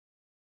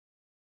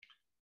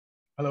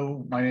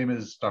Hello, my name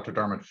is Dr.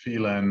 Dermot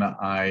Phelan.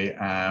 I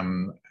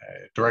am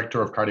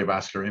Director of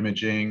Cardiovascular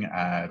Imaging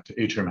at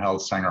Atrium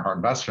Health Sanger Heart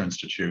and Vascular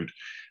Institute.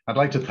 I'd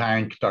like to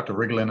thank Dr.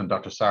 Riglin and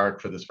Dr.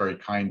 Sarek for this very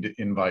kind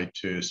invite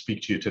to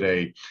speak to you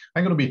today.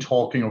 I'm going to be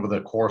talking over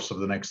the course of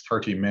the next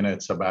 30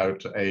 minutes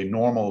about a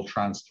normal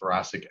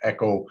transthoracic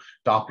echo,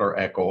 Doppler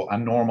echo,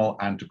 and normal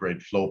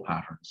antegrade flow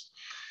patterns.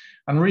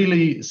 And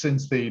really,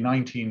 since the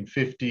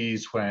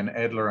 1950s, when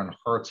Edler and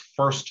Hertz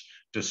first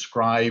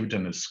described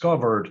and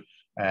discovered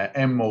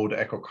M-mode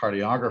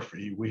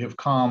echocardiography, we have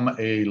come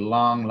a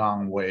long,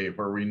 long way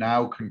where we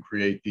now can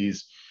create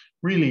these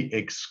really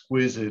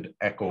exquisite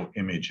echo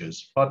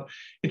images. But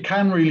it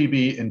can really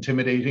be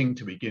intimidating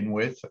to begin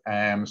with.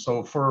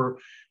 So for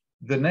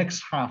the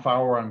next half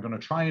hour, I'm going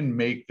to try and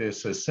make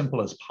this as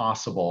simple as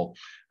possible.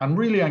 And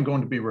really, I'm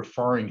going to be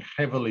referring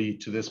heavily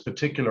to this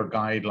particular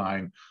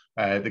guideline,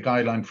 the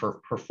guideline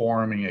for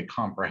performing a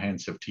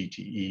comprehensive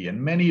TTE.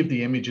 And many of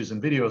the images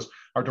and videos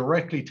are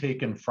directly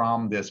taken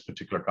from this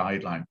particular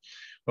guideline.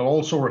 We'll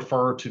also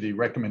refer to the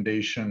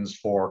recommendations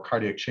for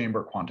cardiac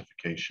chamber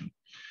quantification.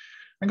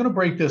 I'm going to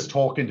break this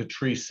talk into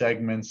three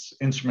segments: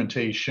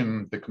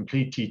 instrumentation, the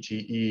complete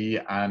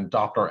TTE, and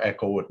Doppler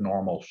echo with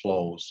normal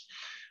flows.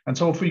 And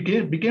so if we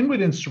begin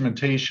with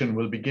instrumentation,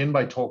 we'll begin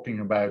by talking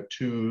about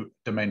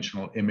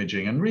two-dimensional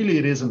imaging. And really,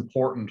 it is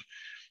important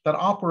that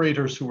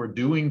operators who are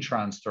doing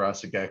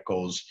transthoracic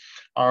echoes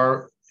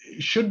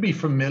should be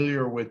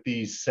familiar with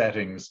these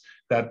settings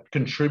that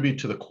contribute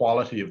to the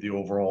quality of the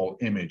overall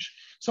image.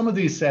 Some of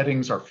these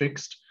settings are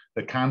fixed,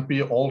 that can't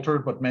be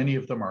altered, but many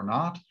of them are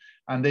not.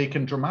 And they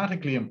can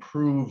dramatically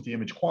improve the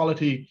image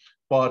quality,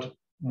 but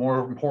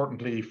more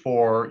importantly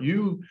for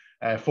you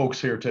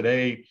folks here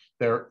today,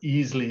 they're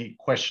easily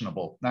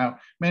questionable. Now,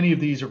 many of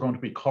these are going to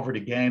be covered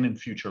again in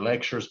future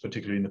lectures,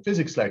 particularly in the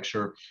physics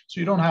lecture. So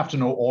you don't have to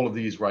know all of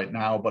these right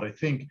now, but I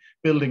think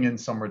building in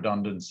some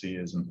redundancy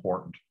is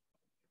important.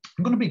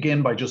 I'm going to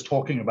begin by just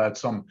talking about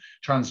some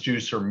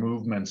transducer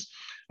movements.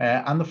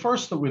 And the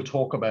first that we'll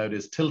talk about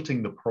is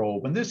tilting the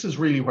probe. And this is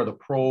really where the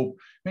probe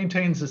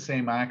maintains the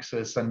same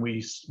axis, and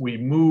we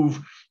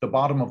move the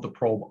bottom of the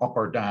probe up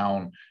or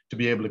down to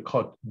be able to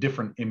cut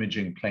different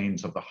imaging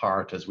planes of the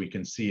heart, as we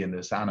can see in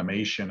this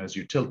animation. As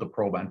you tilt the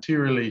probe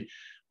anteriorly,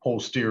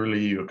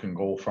 posteriorly, you can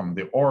go from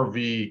the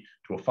RV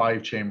to a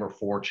 5-chamber,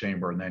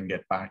 4-chamber, and then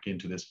get back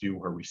into this view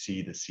where we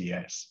see the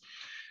CS.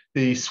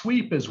 The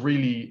sweep is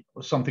really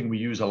something we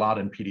use a lot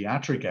in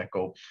pediatric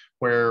echo,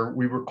 where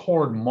we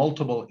record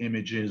multiple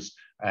images,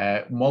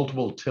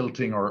 multiple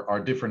tilting or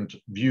different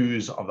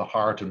views of the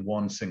heart in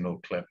one single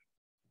clip.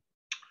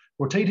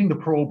 Rotating the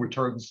probe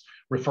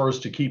refers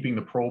to keeping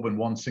the probe in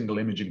one single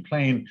imaging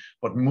plane,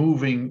 but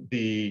moving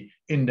the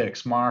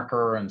index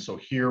marker. And so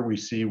here we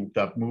see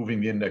that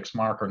moving the index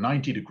marker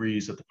 90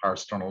 degrees at the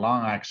parasternal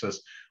long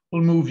axis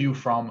will move you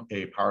from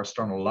a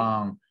parasternal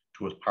long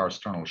to a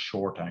parasternal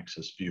short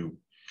axis view.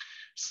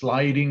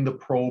 Sliding the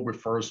probe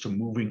refers to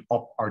moving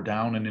up or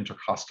down an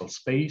intercostal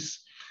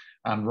space,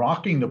 and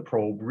rocking the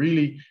probe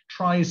really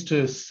tries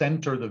to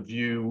center the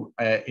view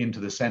into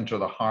the center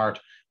of the heart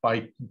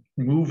by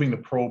moving the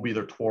probe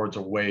either towards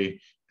or away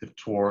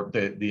toward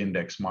the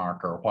index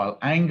marker, while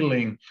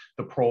angling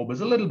the probe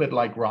is a little bit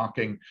like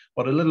rocking,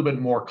 but a little bit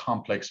more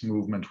complex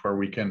movement where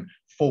we can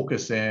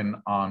focus in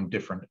on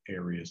different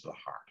areas of the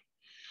heart.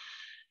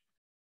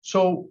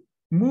 So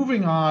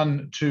moving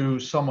on to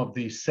some of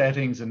the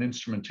settings and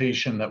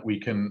instrumentation that we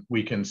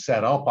can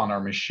set up on our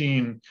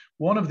machine.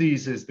 One of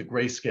these is the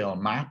grayscale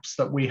maps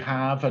that we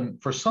have. And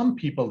for some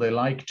people, they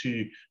like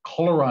to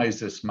colorize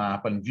this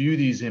map and view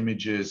these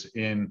images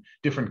in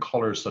different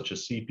colors, such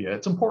as sepia.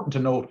 It's important to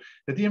note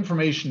that the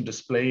information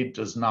displayed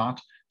does not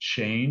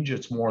change.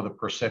 It's more the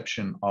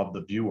perception of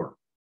the viewer.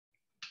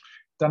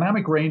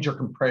 Dynamic range or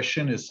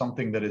compression is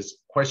something that is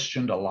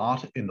questioned a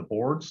lot in the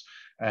boards.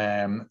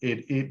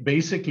 It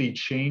basically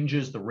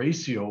changes the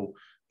ratio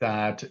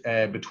that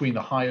between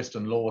the highest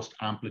and lowest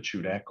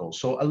amplitude echo.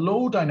 So a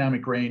low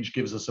dynamic range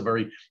gives us a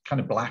very kind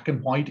of black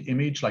and white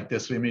image, like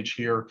this image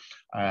here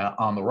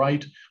on the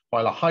right,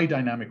 while a high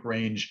dynamic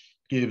range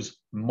gives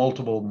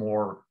multiple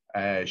more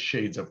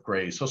shades of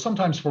gray. So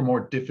sometimes for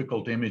more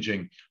difficult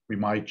imaging, we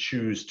might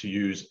choose to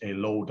use a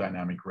low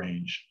dynamic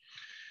range.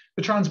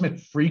 The transmit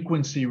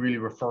frequency really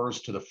refers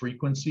to the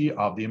frequency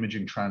of the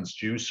imaging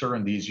transducer,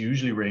 and these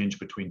usually range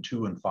between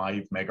 2 and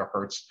 5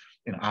 megahertz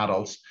in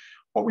adults.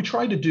 What we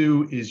try to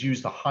do is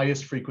use the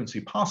highest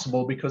frequency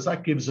possible because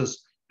that gives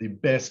us the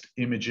best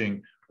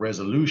imaging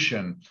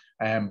resolution.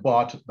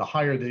 But the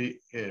higher the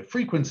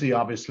frequency,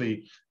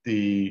 obviously,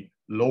 the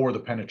lower the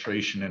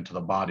penetration into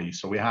the body.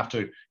 So we have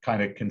to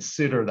kind of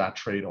consider that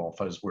trade-off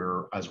as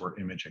we're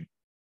imaging.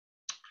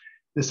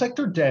 The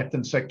sector depth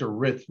and sector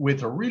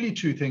width are really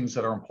two things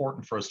that are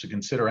important for us to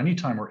consider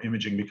anytime we're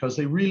imaging, because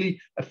they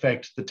really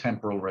affect the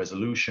temporal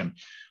resolution.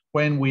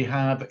 When we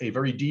have a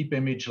very deep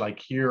image like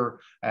here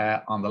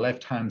on the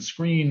left-hand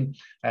screen,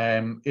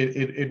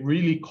 it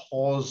really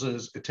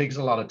it takes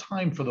a lot of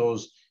time for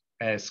those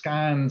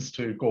scans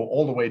to go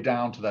all the way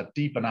down to that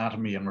deep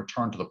anatomy and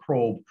return to the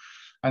probe.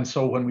 And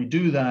so when we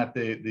do that,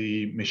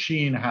 the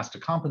machine has to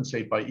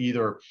compensate by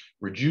either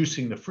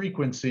reducing the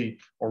frequency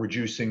or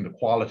reducing the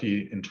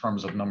quality in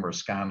terms of number of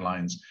scan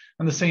lines.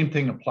 And the same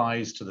thing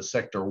applies to the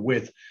sector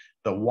width.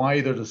 The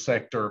wider the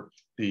sector,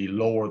 the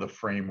lower the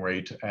frame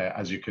rate,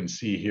 as you can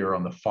see here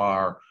on the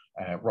far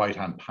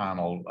right-hand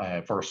panel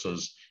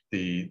versus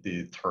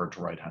the third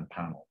to right-hand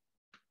panel.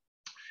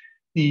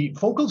 The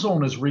focal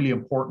zone is really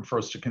important for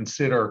us to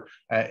consider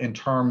in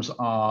terms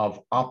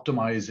of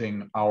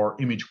optimizing our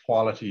image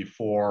quality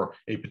for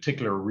a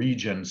particular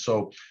region.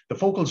 So the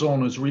focal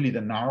zone is really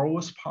the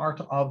narrowest part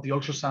of the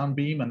ultrasound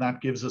beam, and that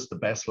gives us the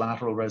best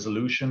lateral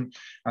resolution.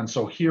 And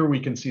so here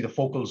we can see the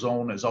focal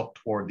zone is up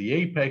toward the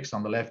apex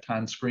on the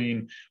left-hand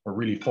screen. We're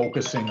really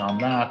focusing on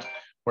that,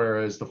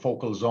 whereas the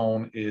focal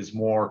zone is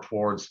more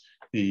towards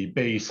the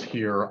base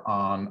here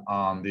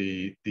on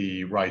the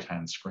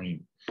right-hand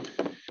screen.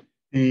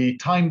 The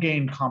time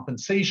gain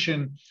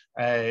compensation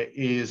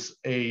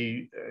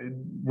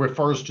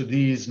refers to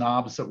these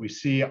knobs that we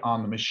see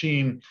on the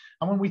machine.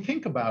 And when we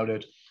think about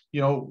it,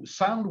 you know,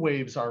 sound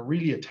waves are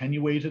really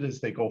attenuated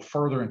as they go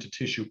further into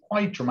tissue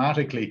quite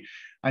dramatically.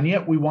 And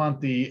yet we want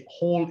the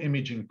whole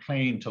imaging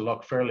plane to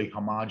look fairly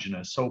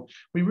homogeneous. So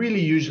we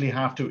really usually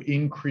have to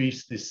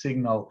increase the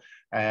signal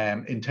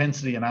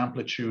intensity and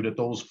amplitude at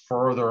those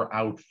further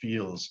out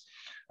fields.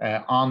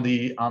 On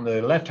the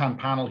left-hand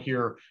panel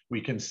here, we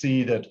can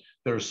see that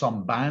there's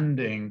some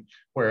banding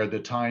where the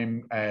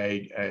time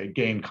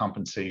gain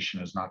compensation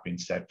has not been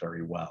set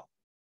very well.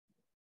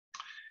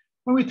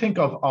 When we think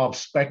of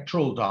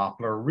spectral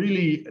Doppler,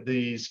 really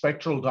the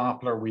spectral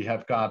Doppler, we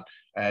have got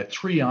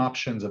three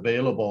options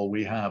available.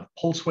 We have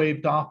pulse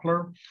wave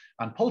Doppler,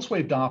 and pulse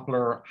wave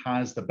Doppler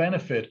has the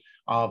benefit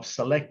of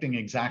selecting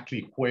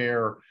exactly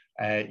where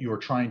you're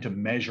trying to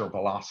measure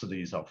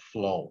velocities of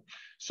flow.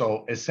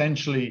 So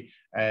essentially,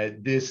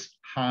 this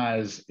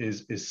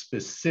is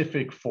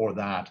specific for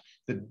that.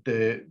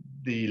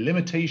 The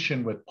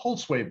limitation with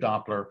pulse wave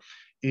Doppler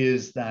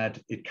is that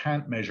it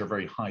can't measure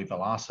very high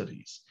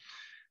velocities.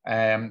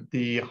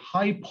 The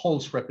high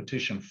pulse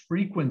repetition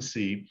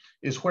frequency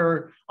is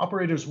where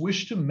operators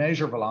wish to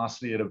measure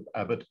velocity at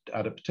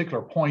a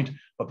particular point,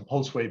 but the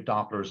pulse wave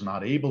Doppler is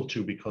not able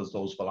to because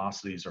those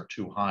velocities are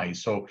too high.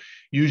 So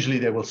usually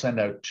they will send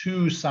out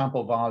 2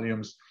 sample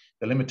volumes.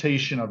 The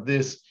limitation of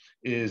this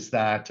is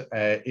that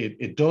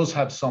it does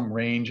have some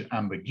range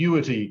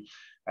ambiguity,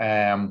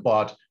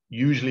 but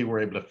usually we're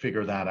able to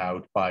figure that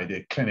out by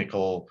the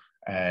clinical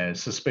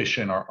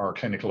suspicion or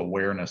clinical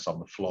awareness of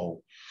the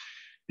flow.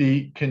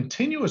 The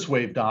continuous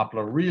wave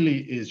Doppler really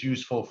is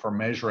useful for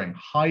measuring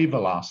high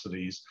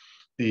velocities.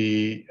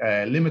 The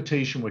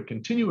limitation with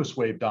continuous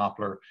wave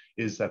Doppler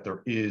is that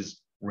there is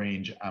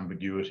range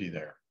ambiguity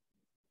there.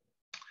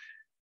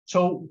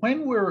 So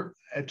when we're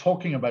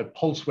talking about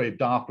pulse wave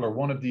Doppler,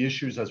 one of the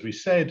issues, as we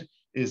said,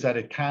 is that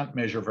it can't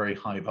measure very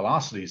high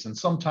velocities. And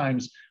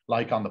sometimes,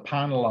 like on the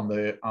panel on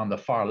the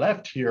far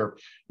left here,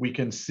 we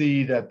can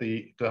see that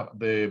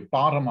the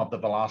bottom of the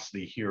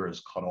velocity here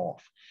is cut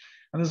off.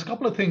 And there's a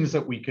couple of things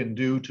that we can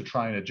do to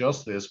try and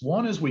adjust this.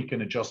 One is we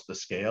can adjust the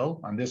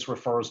scale, and this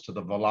refers to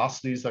the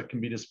velocities that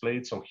can be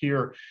displayed. So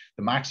here,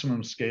 the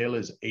maximum scale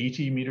is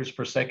 80 meters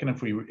per second.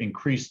 If we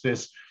increase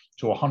this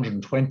to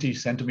 120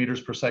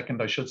 centimeters per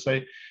second, I should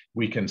say,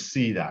 we can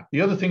see that.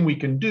 The other thing we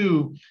can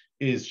do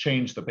is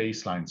change the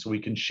baseline. So we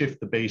can shift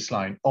the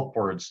baseline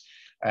upwards,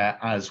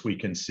 as we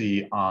can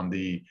see on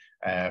the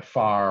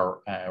far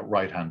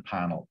right-hand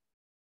panel.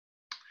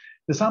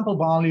 The sample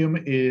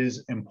volume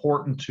is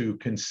important to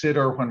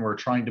consider when we're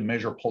trying to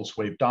measure pulse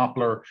wave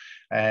Doppler.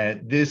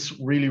 This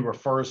really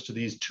refers to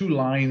these 2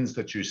 lines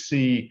that you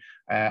see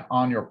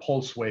on your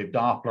pulse wave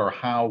Doppler,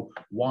 how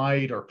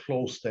wide or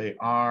close they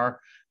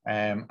are.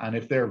 And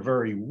if they're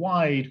very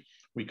wide,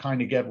 we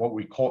kind of get what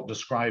we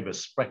describe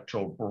as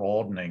spectral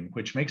broadening,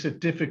 which makes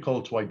it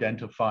difficult to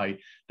identify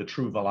the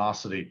true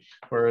velocity.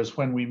 Whereas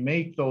when we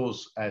make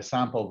those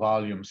sample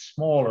volumes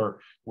smaller,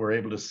 we're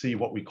able to see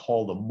what we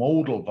call the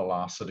modal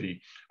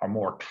velocity, or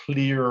more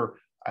clear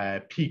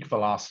peak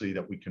velocity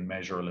that we can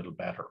measure a little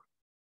better.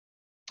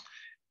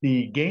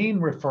 The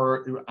gain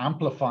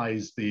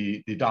amplifies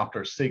the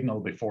Doppler signal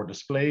before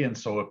display. And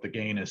so if the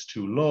gain is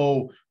too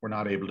low, we're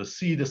not able to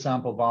see the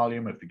sample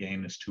volume. If the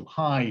gain is too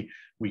high,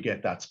 we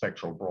get that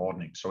spectral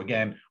broadening. So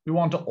again, we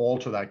want to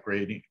alter that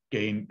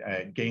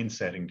gain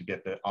setting to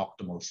get the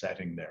optimal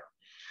setting there.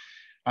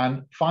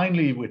 And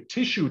finally, with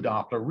tissue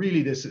Doppler,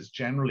 really this is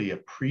generally a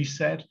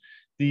preset.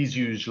 These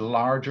use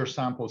larger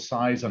sample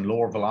size and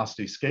lower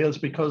velocity scales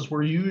because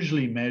we're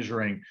usually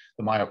measuring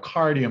the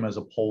myocardium as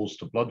opposed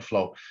to blood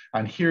flow.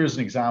 And here's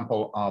an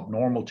example of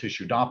normal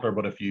tissue Doppler,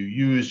 but if you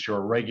use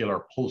your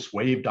regular pulse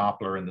wave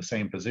Doppler in the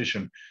same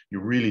position,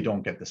 you really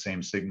don't get the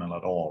same signal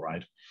at all,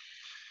 right?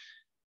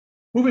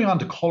 Moving on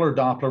to color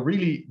Doppler,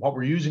 really what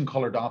we're using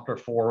color Doppler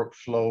for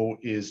flow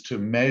is to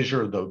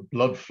measure the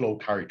blood flow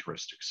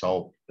characteristics.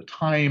 So the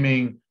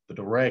timing, the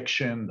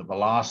direction, the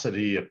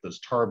velocity, if there's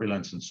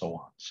turbulence, and so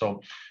on.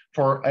 So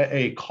for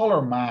a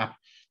color map,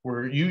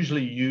 we're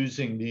usually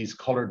using these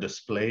color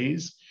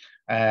displays.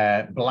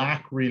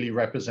 Black really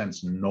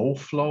represents no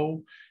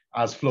flow.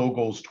 As flow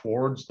goes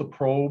towards the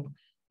probe,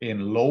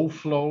 in low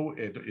flow,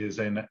 it is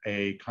in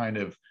a kind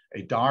of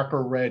a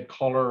darker red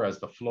color. As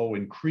the flow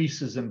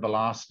increases in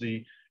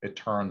velocity, it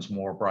turns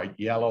more bright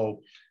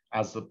yellow.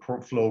 As the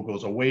flow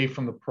goes away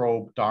from the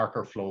probe,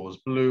 darker flow is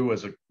blue.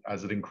 As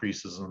it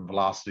increases in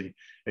velocity,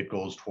 it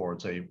goes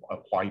towards a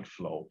white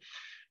flow.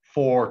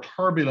 For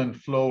turbulent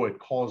flow, it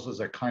causes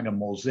a kind of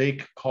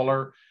mosaic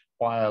color,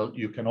 while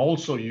you can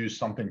also use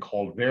something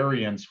called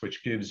variance,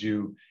 which gives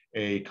you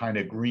a kind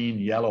of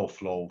green-yellow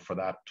flow for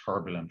that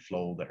turbulent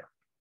flow there.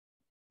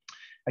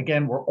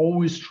 Again, we're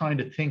always trying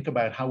to think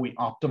about how we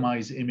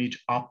optimize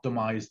image,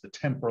 optimize the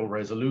temporal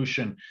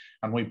resolution,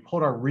 and we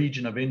put our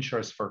region of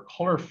interest for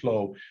color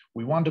flow.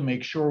 We want to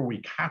make sure we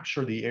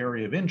capture the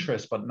area of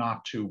interest, but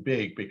not too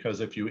big,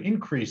 because if you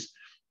increase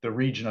the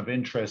region of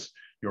interest,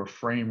 your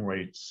frame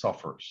rate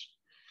suffers.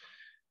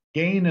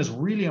 Gain is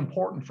really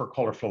important for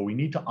color flow. We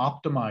need to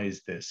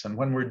optimize this. And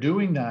when we're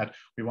doing that,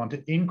 we want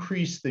to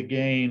increase the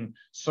gain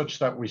such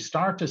that we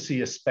start to see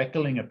a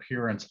speckling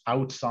appearance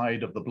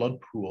outside of the blood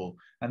pool,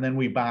 and then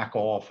we back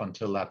off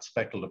until that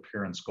speckled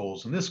appearance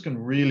goes. And this can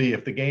really,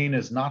 if the gain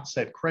is not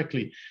set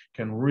correctly,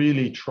 can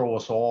really throw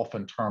us off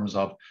in terms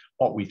of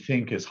what we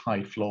think is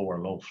high flow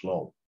or low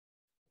flow.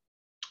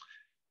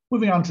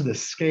 Moving on to the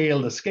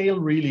scale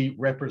really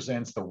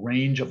represents the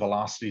range of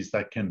velocities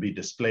that can be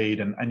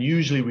displayed. And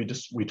usually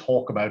we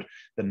talk about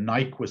the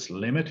Nyquist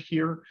limit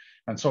here.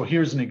 And so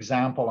here's an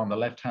example on the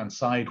left-hand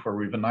side where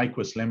we have a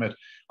Nyquist limit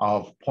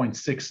of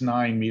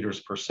 0.69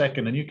 meters per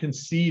second. And you can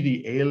see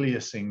the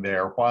aliasing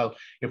there, while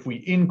if we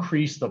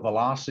increase the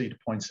velocity to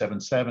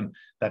 0.77,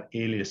 that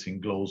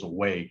aliasing goes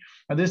away.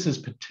 And this is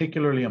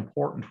particularly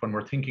important when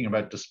we're thinking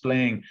about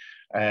displaying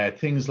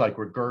things like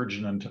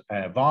regurgitant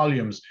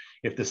volumes.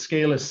 If the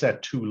scale is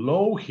set too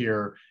low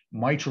here,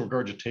 mitral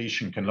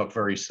regurgitation can look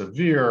very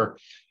severe.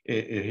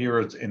 Here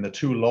it's in the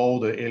too low,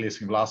 the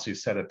aliasing velocity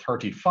is set at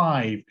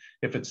 35.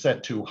 If it's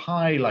set too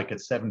high, like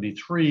at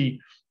 73,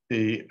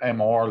 the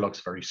MR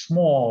looks very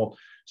small.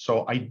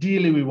 So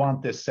ideally, we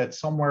want this set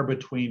somewhere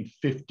between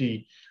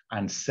 50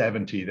 and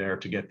 70 there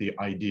to get the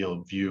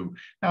ideal view.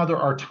 Now, there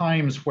are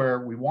times where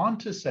we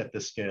want to set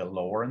the scale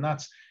lower, and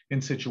that's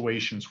in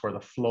situations where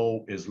the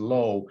flow is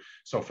low.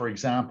 So for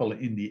example,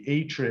 in the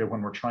atria,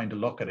 when we're trying to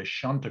look at a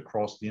shunt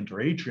across the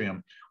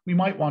interatrium, we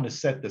might want to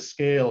set the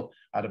scale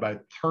at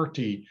about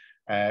 30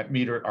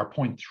 meter or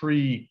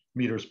 0.3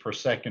 meters per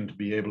second to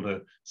be able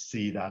to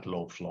see that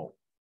low flow.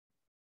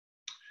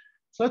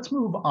 So let's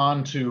move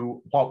on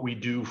to what we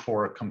do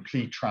for a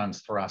complete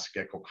transthoracic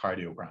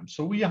echocardiogram.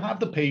 So we have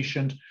the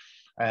patient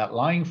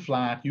lying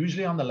flat,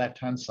 usually on the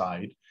left-hand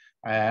side,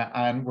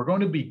 and we're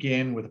going to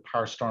begin with a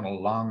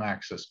parasternal long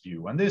axis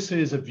view. And this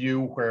is a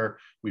view where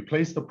we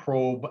place the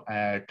probe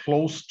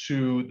close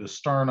to the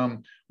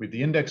sternum with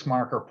the index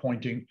marker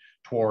pointing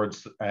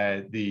towards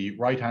the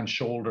right-hand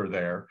shoulder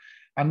there.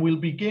 And we'll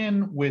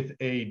begin with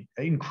an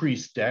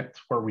increased depth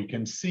where we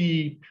can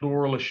see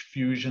pleural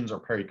effusions or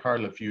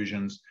pericardial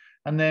effusions.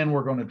 And then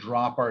we're going to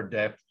drop our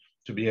depth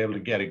to be able to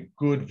get a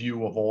good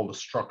view of all the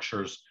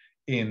structures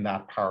in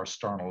that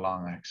parasternal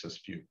long axis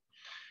view.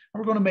 And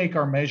we're going to make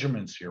our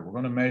measurements here. We're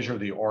going to measure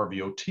the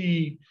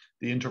RVOT,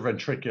 the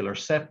interventricular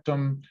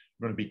septum.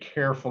 We're going to be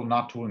careful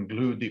not to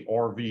include the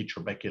RV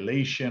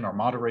trabeculation or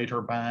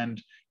moderator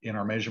band in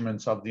our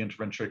measurements of the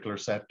interventricular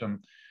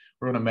septum.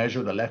 We're going to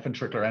measure the left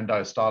ventricular end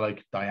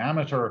diastolic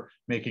diameter,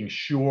 making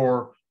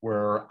sure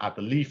we're at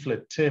the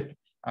leaflet tip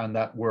and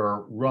that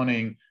we're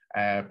running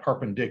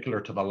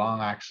perpendicular to the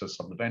long axis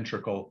of the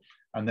ventricle.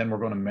 And then we're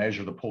going to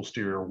measure the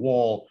posterior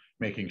wall,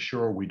 making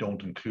sure we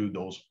don't include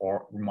those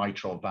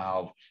mitral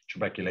valve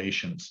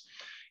trabeculations.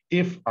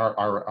 If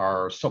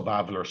our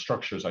subvalvular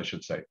structures, I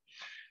should say.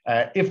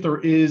 If there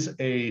is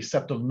a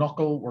septal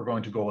knuckle, we're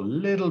going to go a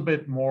little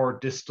bit more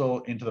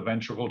distal into the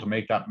ventricle to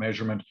make that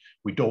measurement.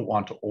 We don't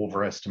want to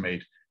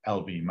overestimate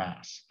LV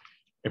mass.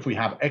 If we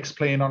have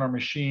X-plane on our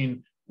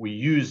machine, we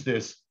use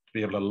this to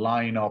be able to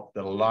line up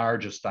the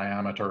largest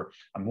diameter.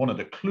 And one of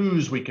the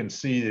clues we can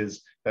see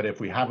is that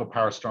if we have a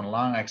parasternal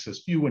long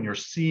axis view, when you're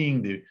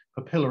seeing the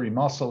papillary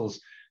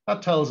muscles,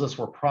 that tells us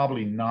we're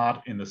probably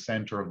not in the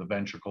center of the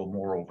ventricle,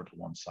 more over to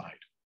one side.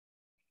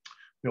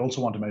 We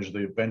also want to measure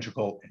the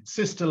ventricle in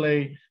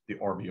systole, the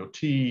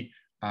RVOT,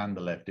 and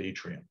the left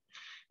atrium.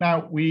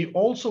 Now, we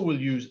also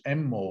will use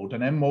M mode,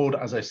 and M mode,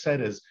 as I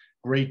said, is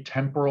great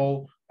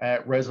temporal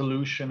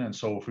resolution. And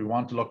so if we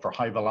want to look for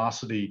high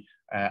velocity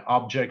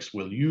objects,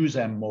 we'll use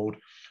M mode.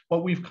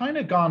 But we've kind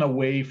of gone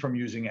away from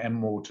using M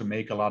mode to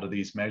make a lot of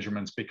these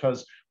measurements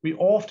because we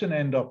often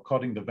end up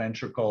cutting the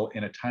ventricle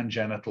in a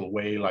tangential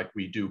way like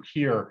we do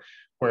here,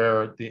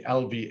 where the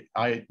LV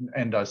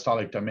end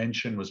diastolic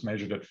dimension was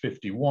measured at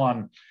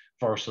 51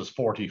 versus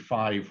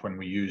 45 when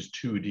we used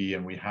 2D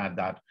and we had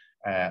that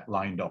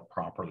lined up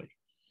properly.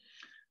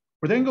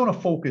 We're then going to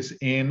focus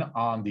in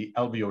on the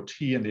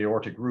LVOT and the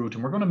aortic root,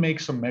 and we're going to make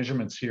some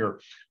measurements here.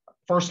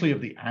 Firstly,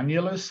 of the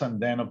annulus and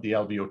then of the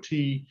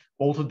LVOT.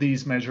 Both of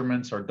these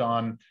measurements are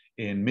done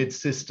in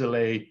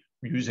mid-systole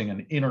using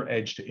an inner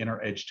edge to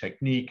inner edge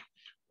technique,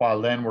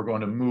 while then we're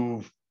going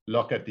to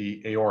look at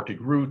the aortic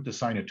root, the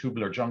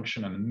sinotubular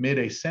junction, and the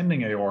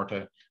mid-ascending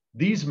aorta.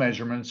 These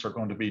measurements are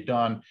going to be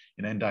done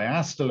in end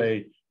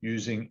diastole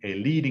using a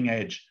leading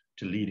edge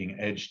to leading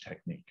edge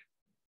technique.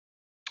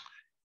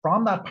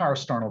 From that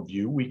parasternal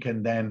view, we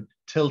can then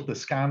tilt the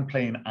scan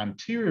plane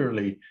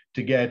anteriorly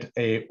to get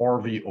a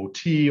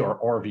RVOT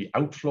or RV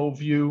outflow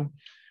view.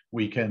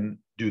 We can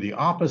do the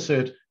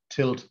opposite,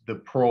 tilt the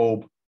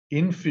probe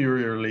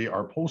inferiorly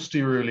or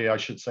posteriorly, I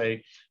should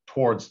say,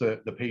 towards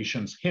the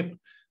patient's hip.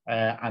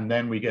 And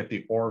then we get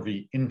the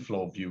RV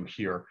inflow view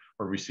here,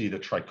 where we see the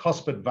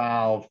tricuspid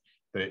valve,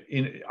 the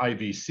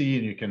IVC,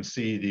 and you can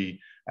see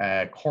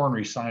the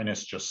coronary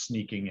sinus just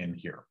sneaking in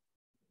here.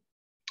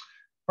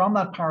 From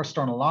that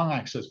parasternal long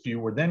axis view,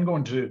 we're then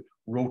going to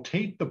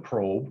rotate the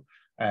probe,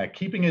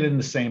 keeping it in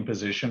the same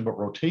position, but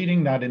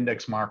rotating that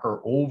index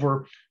marker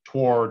over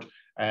toward,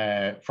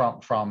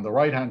 from the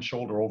right-hand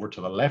shoulder over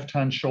to the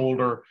left-hand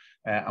shoulder,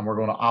 and we're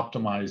going to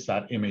optimize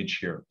that image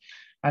here.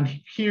 And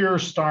here,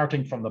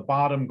 starting from the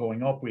bottom,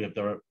 going up, we have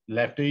the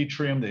left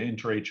atrium, the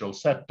interatrial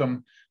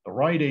septum, the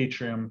right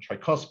atrium,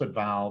 tricuspid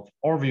valve,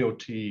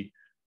 RVOT,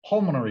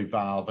 pulmonary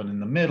valve, and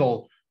in the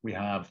middle, we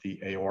have the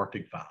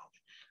aortic valve.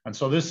 And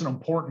so this is an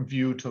important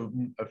view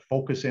to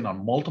focus in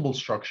on multiple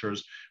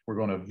structures. We're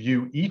going to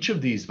view each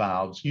of these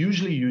valves,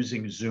 usually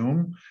using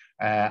zoom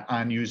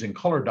and using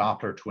color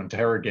Doppler to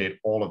interrogate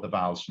all of the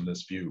valves from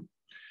this view.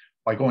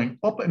 By going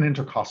up an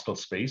intercostal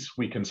space,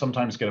 we can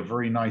sometimes get a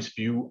very nice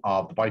view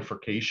of the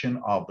bifurcation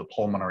of the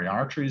pulmonary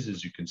arteries,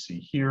 as you can see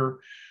here.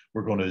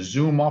 We're going to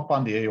zoom up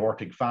on the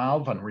aortic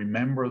valve, and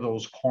remember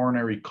those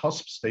coronary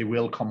cusps, they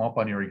will come up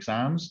on your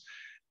exams.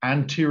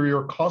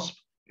 Anterior cusp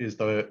is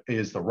the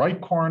right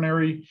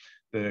coronary.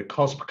 The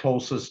cusp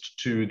closest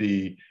to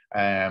the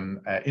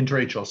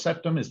interatrial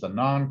septum is the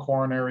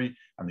non-coronary,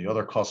 and the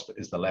other cusp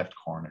is the left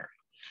coronary.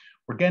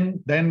 We're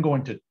then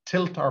going to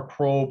tilt our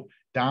probe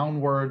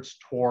downwards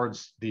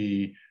towards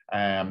the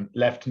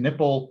left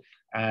nipple,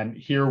 and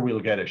here we'll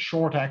get a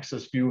short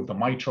axis view of the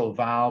mitral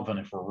valve, and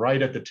if we're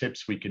right at the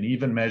tips, we can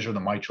even measure the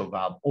mitral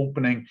valve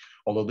opening,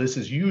 although this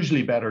is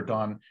usually better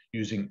done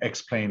using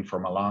X-plane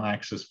from a long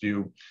axis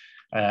view.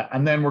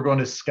 And then we're going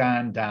to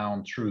scan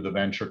down through the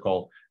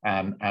ventricle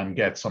and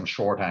get some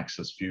short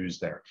axis views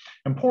there.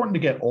 Important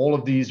to get all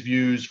of these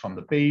views from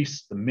the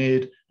base, the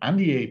mid, and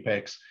the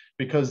apex,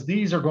 because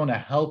these are going to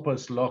help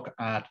us look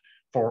at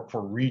for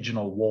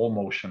regional wall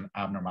motion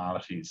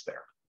abnormalities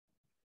there.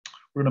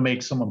 We're going to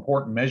make some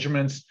important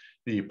measurements.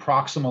 The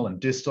proximal and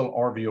distal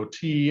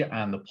RVOT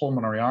and the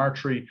pulmonary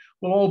artery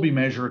will all be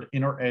measured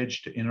inner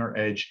edge to inner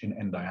edge in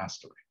end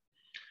diastole.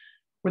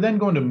 We're then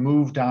going to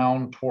move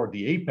down toward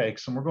the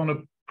apex, and we're going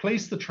to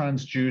place the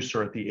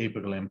transducer at the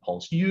apical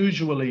impulse,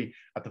 usually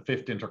at the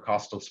 5th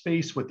intercostal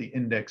space with the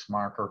index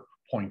marker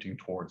pointing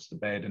towards the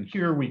bed. And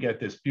here we get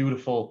this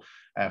beautiful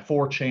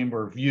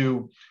 4-chamber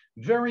view.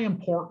 Very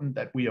important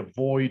that we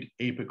avoid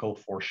apical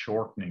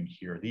foreshortening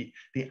here. The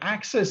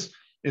axis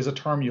is a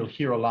term you'll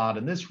hear a lot,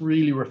 and this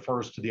really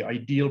refers to the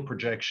ideal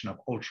projection of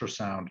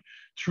ultrasound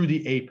through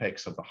the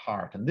apex of the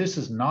heart. And this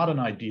is not an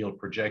ideal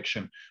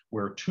projection.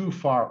 We're too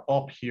far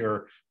up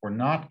here. We're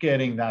not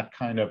getting that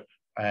kind of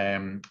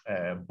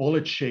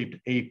bullet-shaped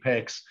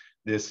apex.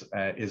 This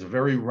is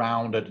very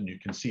rounded, and you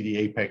can see the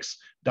apex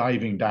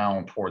diving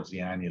down towards the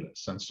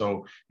annulus. And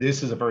so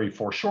this is a very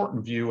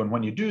foreshortened view. And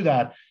when you do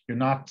that, you're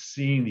not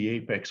seeing the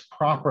apex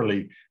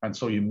properly. And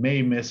so you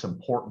may miss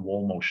important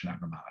wall motion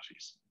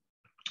abnormalities.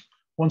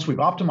 Once we've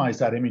optimized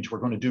that image, we're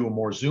going to do a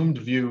more zoomed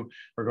view.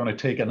 We're going to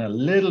take in a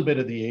little bit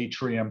of the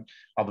atrium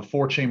of the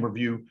 4-chamber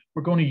view.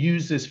 We're going to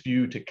use this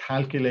view to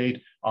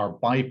calculate our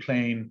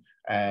biplane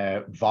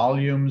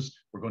volumes.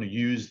 We're going to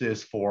use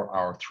this for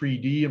our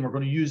 3D, and we're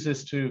going to use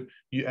this to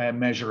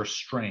measure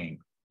strain.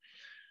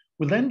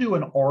 We'll then do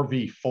an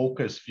RV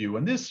focus view,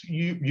 and this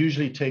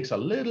usually takes a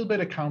little bit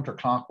of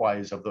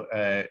counterclockwise of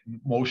the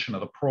motion of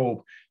the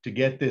probe to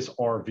get this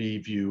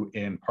RV view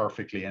in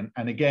perfectly. And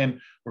again,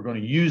 we're going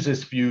to use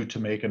this view to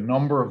make a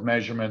number of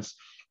measurements.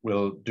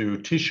 We'll do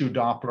tissue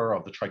Doppler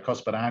of the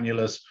tricuspid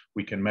annulus.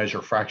 We can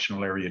measure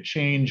fractional area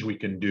change. We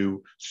can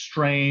do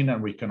strain,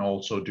 and we can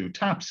also do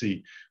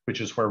TAPSE, which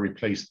is where we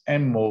place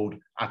M mode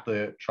at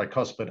the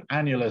tricuspid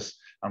annulus,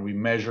 and we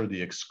measure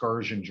the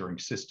excursion during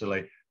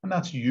systole, and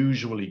that's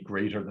usually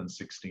greater than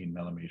 16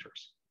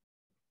 millimeters.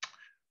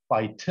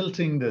 By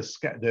tilting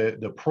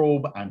the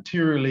probe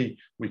anteriorly,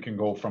 we can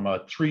go from a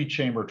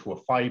 3-chamber to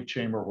a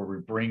 5-chamber where we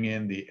bring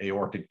in the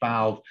aortic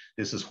valve.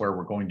 This is where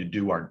we're going to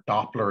do our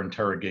Doppler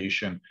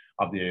interrogation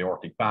of the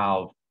aortic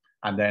valve.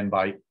 And then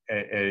by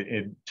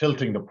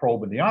tilting the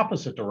probe in the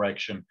opposite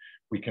direction,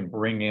 we can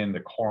bring in the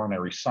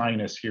coronary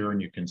sinus here,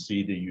 and you can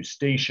see the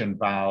eustachian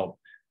valve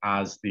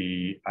as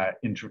the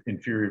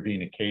inferior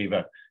vena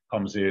cava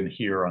comes in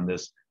here on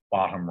this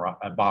bottom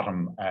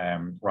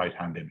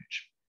right-hand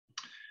image.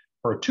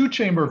 For a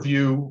 2-chamber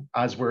view,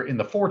 as we're in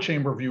the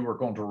 4-chamber view, we're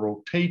going to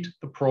rotate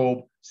the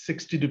probe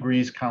 60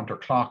 degrees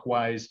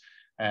counterclockwise.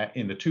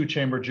 In the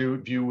two-chamber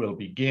view, we'll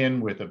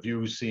begin with a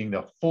view seeing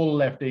the full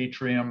left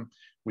atrium.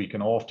 We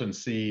can often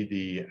see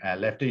the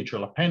left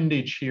atrial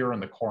appendage here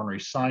and the coronary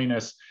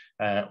sinus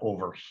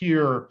over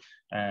here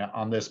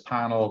on this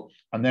panel.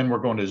 And then we're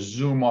going to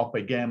zoom up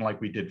again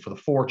like we did for the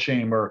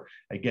four-chamber.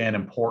 Again,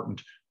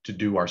 important to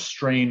do our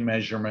strain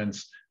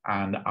measurements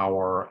and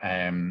our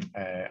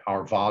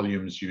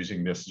volumes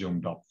using this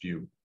zoomed up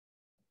view.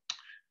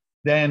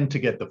 Then to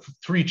get the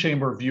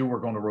three-chamber view, we're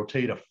going to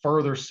rotate a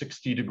further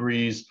 60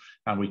 degrees,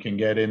 and we can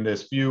get in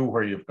this view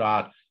where you've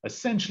got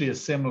essentially a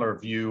similar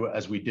view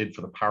as we did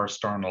for the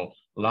parasternal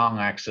long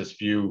axis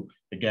view.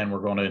 Again, we're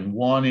going to, in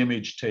one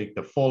image, take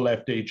the full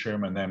left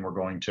atrium, and then we're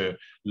going to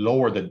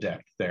lower the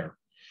depth there.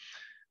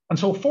 And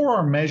so for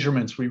our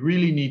measurements, we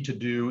really need to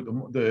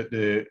do,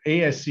 the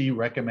ASE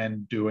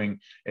recommend doing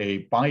a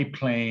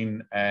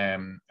biplane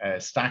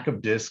stack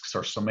of discs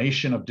or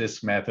summation of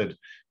disc method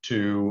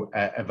to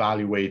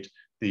evaluate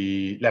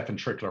the left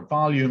ventricular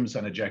volumes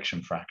and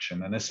ejection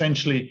fraction. And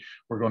essentially,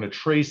 we're going to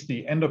trace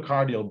the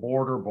endocardial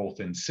border, both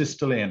in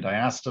systole and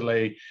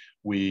diastole.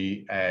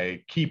 We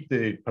keep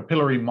the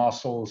papillary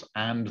muscles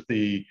and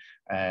the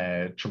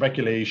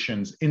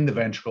trabeculations in the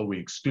ventricle. We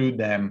exclude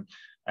them.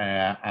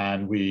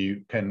 And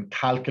we can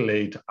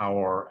calculate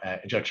our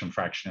ejection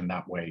fraction in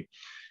that way.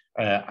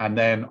 And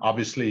then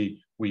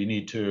obviously we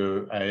need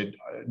to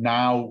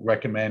now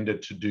recommend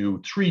it to do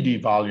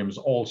 3D volumes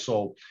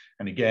also.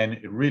 And again,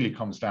 it really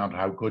comes down to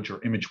how good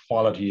your image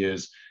quality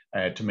is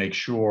to make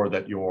sure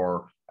that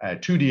your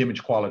 2D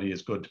image quality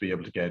is good to be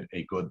able to get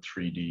a good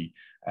 3D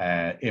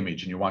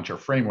image. And you want your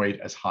frame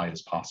rate as high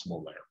as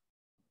possible there.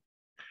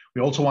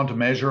 We also want to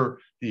measure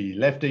the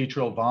left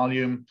atrial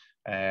volume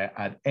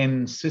at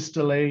end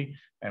systole.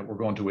 We're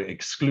going to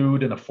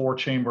exclude in a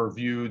four-chamber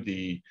view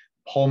the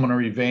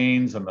pulmonary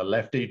veins and the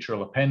left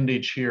atrial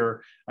appendage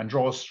here, and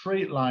draw a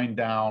straight line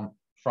down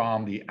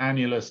from the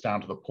annulus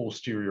down to the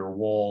posterior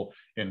wall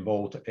in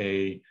both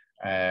a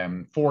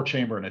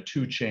four-chamber and a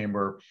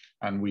two-chamber.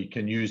 And we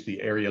can use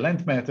the area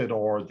length method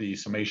or the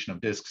summation of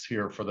discs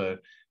here for the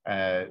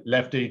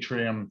left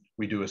atrium.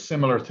 We do a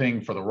similar thing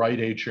for the right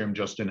atrium,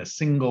 just in a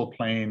single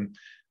plane.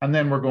 And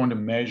then we're going to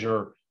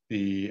measure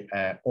the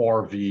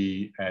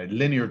RV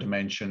linear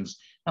dimensions,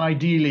 and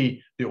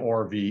ideally the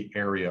RV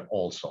area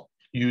also,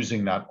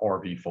 using that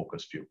RV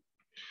focus view.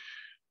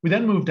 We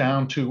then move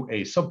down to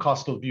a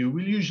subcostal view.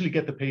 We'll usually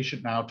get the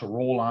patient now to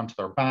roll onto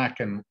their back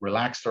and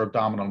relax their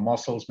abdominal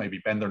muscles,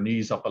 maybe bend their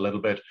knees up a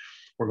little bit.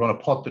 We're going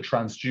to put the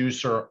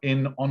transducer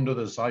in under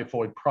the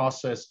xiphoid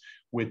process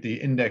with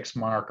the index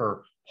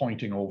marker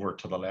pointing over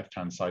to the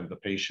left-hand side of the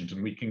patient.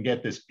 And we can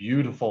get this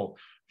beautiful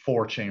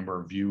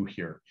four-chamber view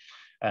here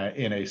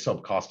in a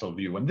subcostal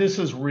view. And this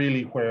is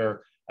really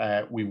where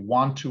we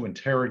want to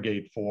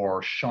interrogate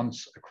for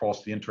shunts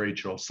across the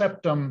interatrial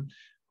septum,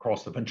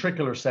 across the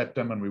ventricular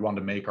septum, and we want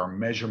to make our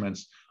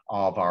measurements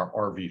of our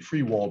RV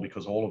free wall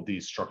because all of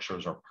these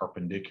structures are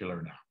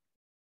perpendicular now.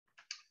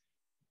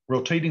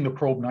 Rotating the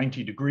probe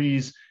 90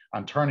 degrees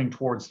and turning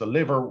towards the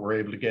liver, we're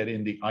able to get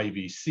in the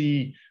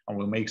IVC, and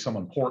we'll make some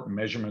important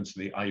measurements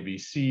of the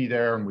IVC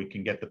there, and we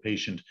can get the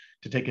patient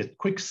to take a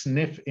quick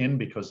sniff in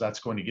because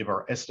that's going to give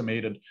our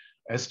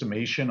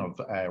estimation of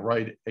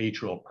right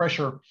atrial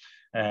pressure.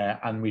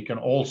 And we can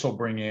also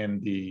bring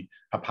in the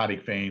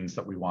hepatic veins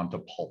that we want to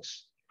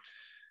pulse.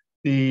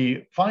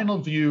 The final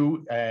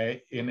view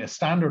in a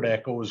standard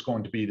echo is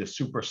going to be the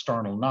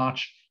suprasternal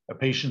notch. A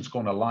patient's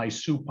going to lie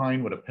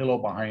supine with a pillow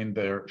behind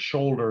their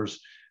shoulders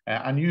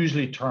and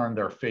usually turn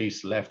their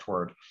face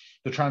leftward.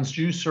 The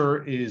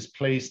transducer is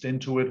placed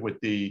into it with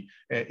the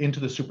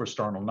into the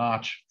suprasternal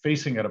notch,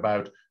 facing at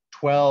about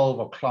 12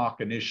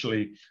 o'clock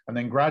initially, and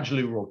then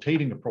gradually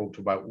rotating the probe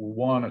to about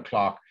 1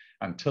 o'clock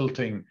and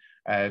tilting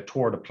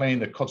toward a plane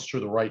that cuts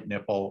through the right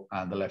nipple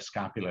and the left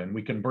scapula. And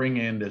we can bring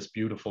in this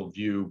beautiful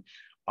view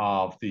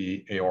of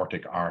the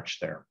aortic arch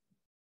there.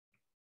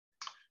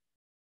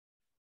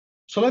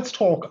 So let's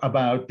talk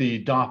about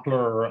the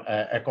Doppler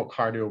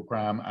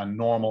echocardiogram and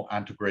normal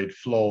antegrade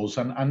flows.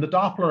 And the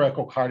Doppler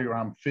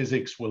echocardiogram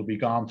physics will be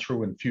gone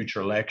through in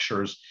future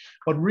lectures.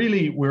 But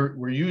really,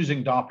 we're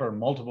using Doppler in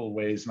multiple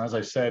ways. And as I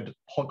said,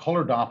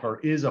 color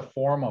Doppler is a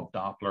form of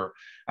Doppler.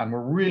 And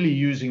we're really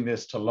using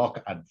this to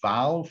look at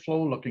valve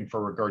flow, looking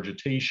for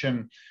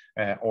regurgitation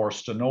or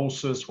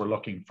stenosis. We're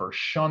looking for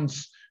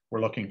shunts.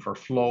 We're looking for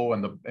flow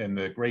in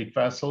the great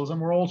vessels.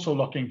 And we're also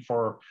looking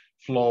for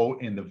flow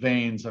in the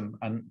veins. And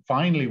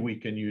finally, we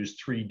can use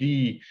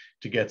 3D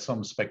to get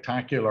some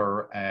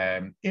spectacular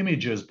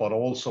images, but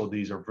also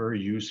these are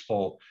very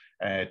useful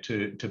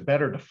to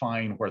better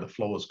define where the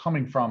flow is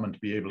coming from and to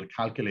be able to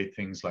calculate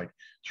things like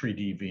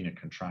 3D vena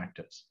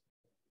contractus.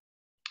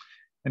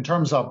 In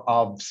terms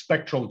of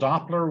spectral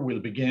Doppler,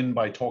 we'll begin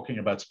by talking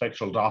about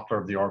spectral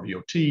Doppler of the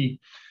RVOT.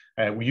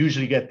 We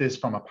usually get this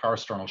from a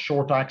parasternal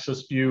short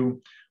axis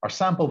view. Our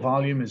sample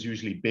volume is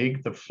usually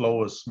big. The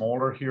flow is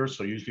smaller here,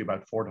 so usually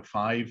about 4 to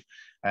 5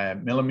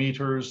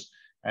 millimeters,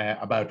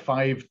 about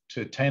 5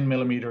 to 10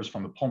 millimeters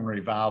from the pulmonary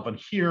valve. And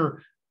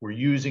here we're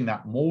using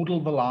that modal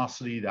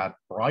velocity, that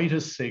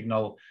brightest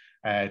signal,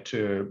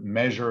 to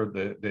measure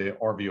the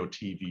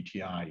RVOT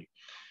VTI.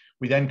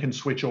 We then can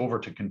switch over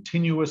to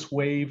continuous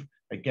wave.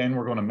 Again,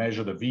 we're going to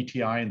measure the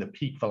VTI and the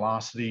peak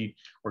velocity.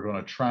 We're going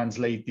to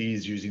translate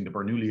these using the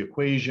Bernoulli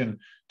equation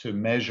to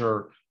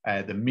measure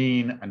the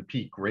mean and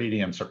peak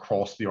gradients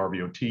across the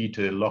RVOT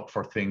to look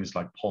for things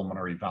like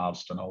pulmonary valve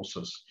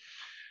stenosis.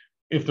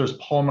 If there's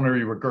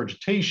pulmonary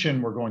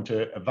regurgitation, we're going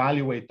to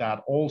evaluate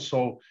that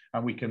also,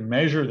 and we can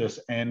measure this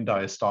end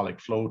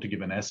diastolic flow to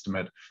give an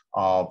estimate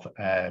of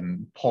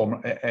end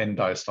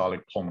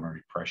diastolic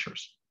pulmonary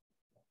pressures.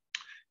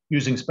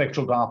 Using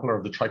spectral Doppler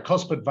of the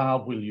tricuspid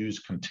valve, we'll use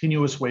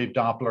continuous wave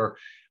Doppler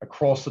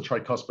across the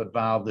tricuspid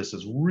valve. This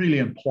is really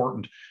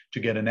important to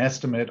get an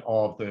estimate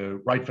of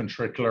the right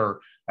ventricular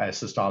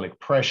systolic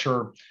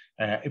pressure.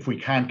 If we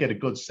can't get a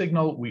good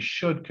signal, we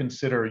should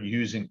consider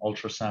using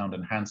ultrasound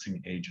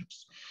enhancing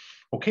agents.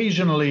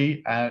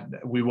 Occasionally,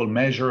 we will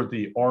measure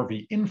the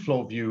RV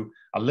inflow view,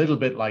 a little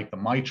bit like the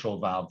mitral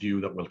valve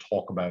view that we'll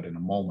talk about in a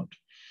moment.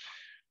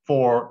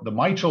 For the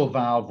mitral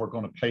valve, we're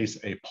going to place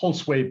a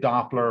pulse wave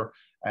Doppler,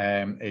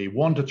 a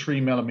 1 to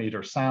 3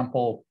 millimeter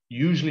sample,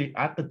 usually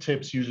at the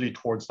tips, usually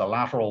towards the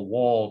lateral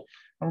wall.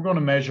 And we're going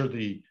to measure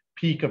the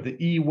peak of the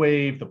E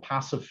wave, the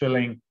passive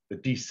filling, the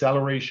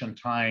deceleration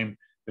time,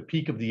 the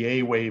peak of the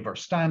A wave or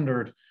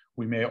standard.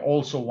 We may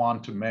also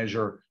want to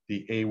measure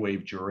the A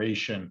wave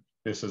duration.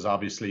 This is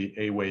obviously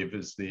A wave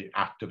is the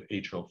active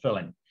atrial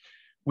filling.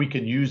 We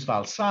can use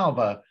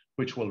Valsalva,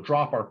 which will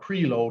drop our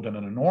preload, and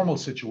in a normal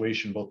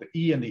situation, both the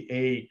E and the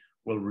A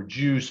will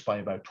reduce by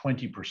about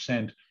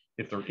 20%.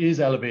 If there is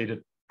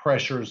elevated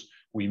pressures,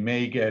 we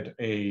may get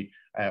a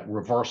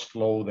reverse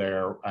flow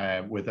there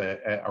with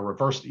a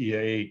reversed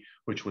EA,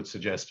 which would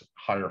suggest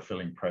higher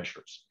filling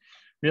pressures.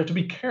 We have to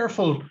be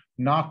careful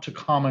not to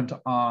comment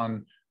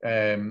on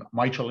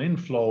mitral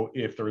inflow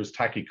if there is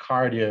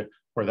tachycardia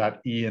where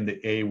that E and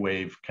the A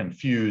wave can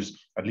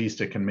fuse. At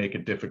least it can make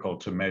it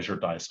difficult to measure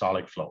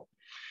diastolic flow.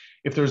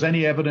 If there's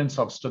any evidence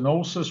of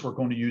stenosis, we're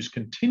going to use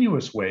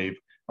continuous wave,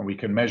 and we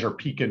can measure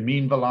peak and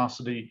mean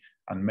velocity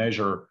and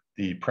measure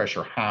the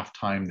pressure half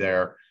time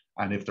there.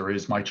 And if there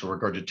is mitral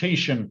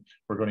regurgitation,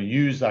 we're going to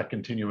use that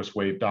continuous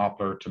wave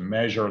Doppler to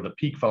measure the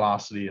peak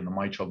velocity in the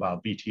mitral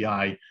valve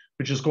VTI,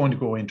 which is going to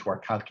go into our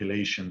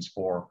calculations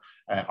for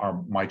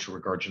our mitral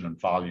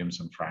regurgitant volumes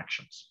and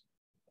fractions.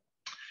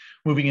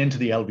 Moving into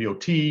the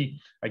LVOT,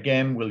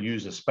 again, we'll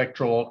use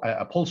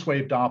a pulse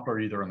wave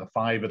Doppler, either in the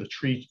 5 or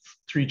the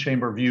 3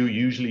 chamber view,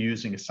 usually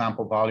using a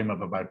sample volume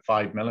of about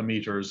 5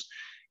 millimeters.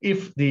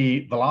 If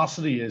the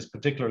velocity is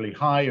particularly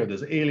high or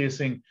there's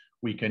aliasing,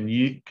 we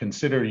can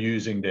consider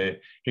using the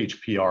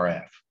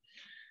HPRF.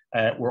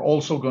 We're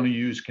also going to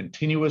use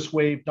continuous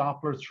wave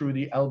Doppler through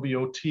the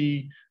LVOT,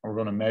 and we're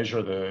going to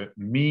measure the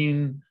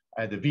mean,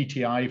 the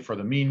VTI for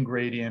the mean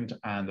gradient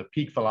and the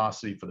peak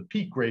velocity for the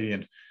peak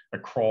gradient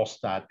across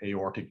that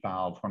aortic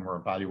valve when we're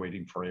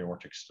evaluating for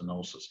aortic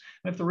stenosis.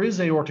 And if there is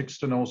aortic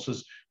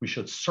stenosis, we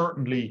should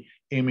certainly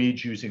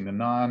image using the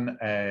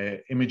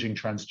non-imaging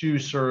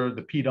transducer,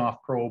 the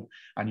PDOF probe,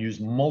 and use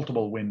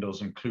multiple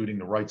windows, including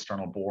the right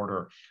sternal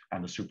border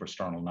and the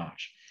suprasternal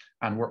notch.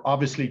 And we're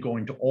obviously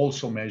going to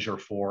also measure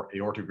for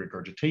aortic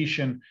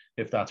regurgitation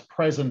if that's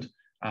present,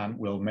 and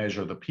we'll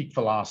measure the peak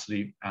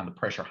velocity and the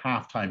pressure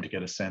half time to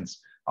get a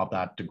sense of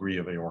that degree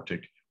of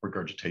aortic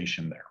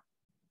regurgitation there.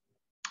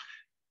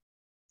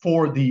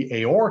 For the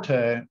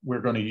aorta, we're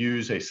going to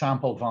use a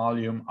sample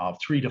volume of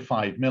 3 to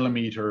 5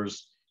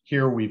 millimeters.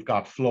 Here we've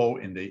got flow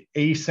in the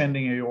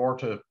ascending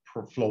aorta,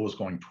 flow is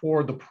going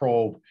toward the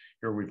probe.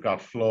 Here we've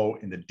got flow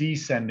in the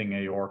descending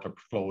aorta,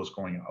 flow is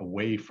going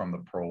away from the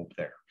probe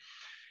there.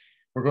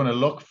 We're going to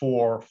look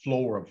for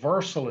flow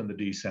reversal in the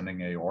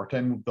descending aorta.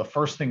 And the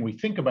first thing we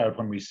think about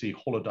when we see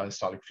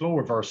holodiastolic flow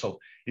reversal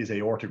is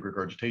aortic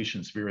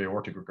regurgitation, severe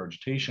aortic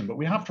regurgitation. But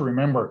we have to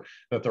remember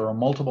that there are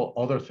multiple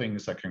other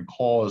things that can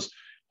cause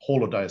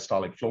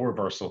holodiastolic flow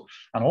reversal.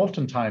 And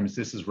oftentimes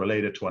this is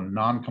related to a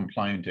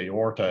non-compliant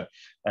aorta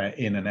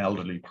in an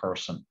elderly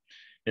person.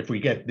 If we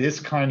get this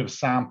kind of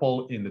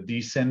sample in the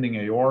descending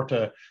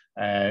aorta,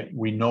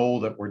 we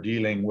know that we're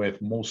dealing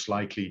with most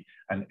likely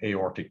an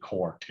aortic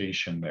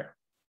coarctation there.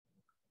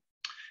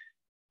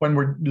 When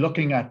we're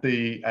looking at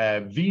the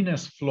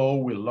venous flow,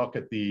 we'll look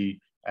at the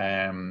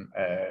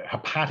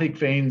hepatic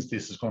veins.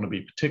 This is going to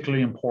be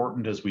particularly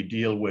important as we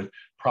deal with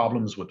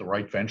problems with the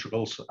right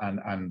ventricles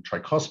and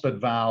tricuspid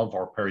valve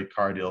or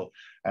pericardial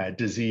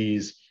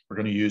disease. We're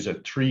going to use a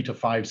 3 to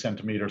 5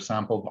 centimeter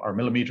sample or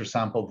millimeter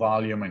sample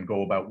volume and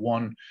go about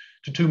 1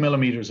 to 2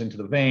 millimeters into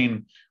the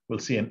vein. We'll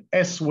see an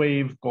S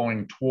wave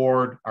going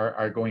toward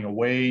or going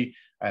away,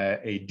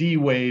 a D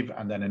wave,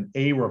 and then an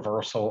A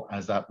reversal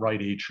as that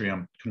right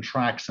atrium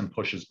contracts and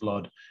pushes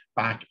blood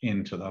back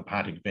into the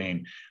hepatic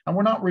vein. And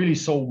we're not really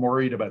so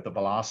worried about the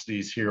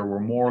velocities here. We're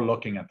more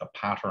looking at the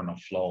pattern of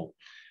flow.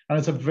 And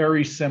it's a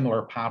very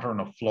similar pattern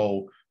of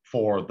flow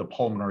for the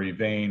pulmonary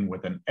vein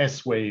with an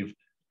S wave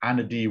and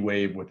a D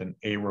wave with an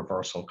A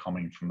reversal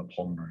coming from the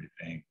pulmonary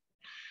vein.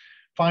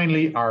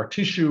 Finally, our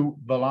tissue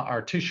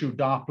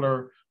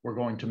Doppler, we're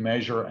going to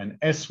measure an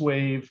S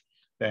wave.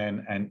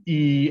 then an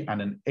E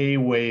and an A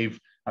wave.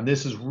 And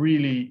this is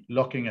really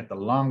looking at the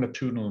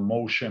longitudinal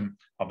motion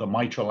of the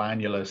mitral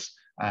annulus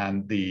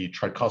and the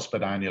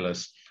tricuspid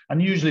annulus.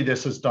 And usually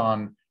this is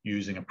done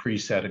using a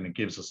preset, and it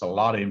gives us a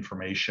lot of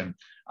information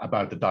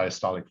about the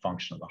diastolic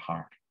function of the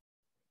heart.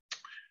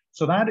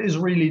 So that is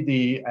really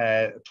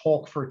the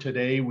talk for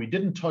today. We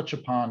didn't touch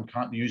upon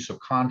the use of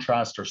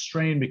contrast or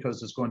strain because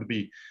there's going to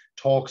be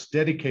talks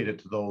dedicated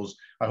to those.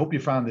 I hope you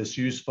found this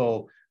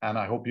useful, and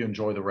I hope you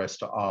enjoy the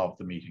rest of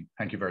the meeting.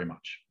 Thank you very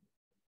much.